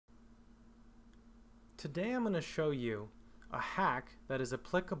Today I'm going to show you a hack that is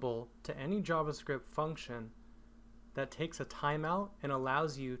applicable to any JavaScript function that takes a timeout and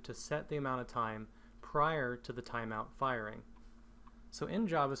allows you to set the amount of time prior to the timeout firing. So in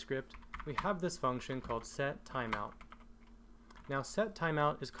JavaScript we have this function called setTimeout. Now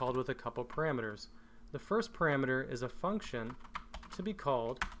setTimeout is called with a couple parameters. The first parameter is a function to be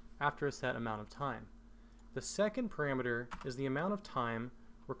called after a set amount of time. The second parameter is the amount of time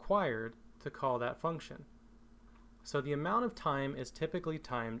required to call that function. So the amount of time is typically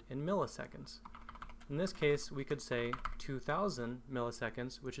timed in milliseconds. In this case we could say 2000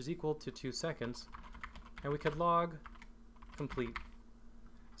 milliseconds, which is equal to 2 seconds, and we could log complete.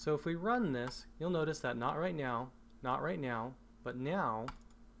 So if we run this, you'll notice that not right now, but now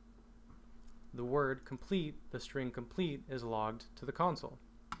the word complete, the string complete, is logged to the console.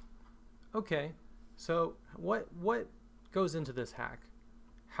 Okay, so what goes into this hack?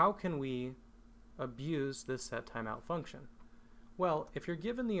 How can we abuse this setTimeout function? Well, if you're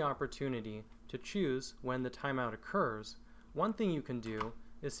given the opportunity to choose when the timeout occurs, one thing you can do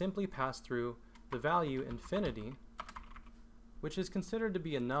is simply pass through the value infinity, which is considered to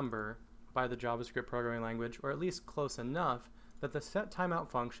be a number by the JavaScript programming language, or at least close enough that the setTimeout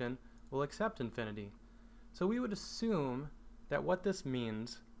function will accept infinity. So we would assume that what this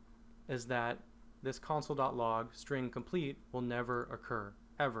means is that this console.log string complete will never occur,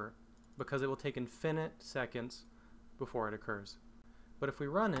 ever, because it will take infinite seconds before it occurs. But if we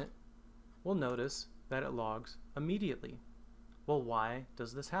run it, we'll notice that it logs immediately. Well, why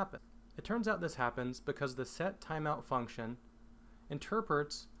does this happen? It turns out this happens because the setTimeout function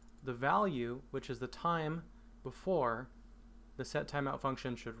interprets the value, which is the time before the setTimeout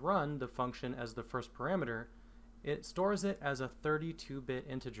function should run the function as the first parameter. It stores it as a 32-bit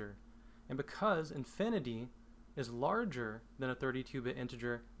integer. And because infinity is larger than a 32-bit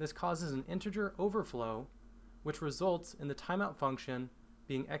integer, this causes an integer overflow, which results in the timeout function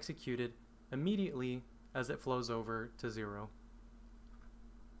being executed immediately as it flows over to 0.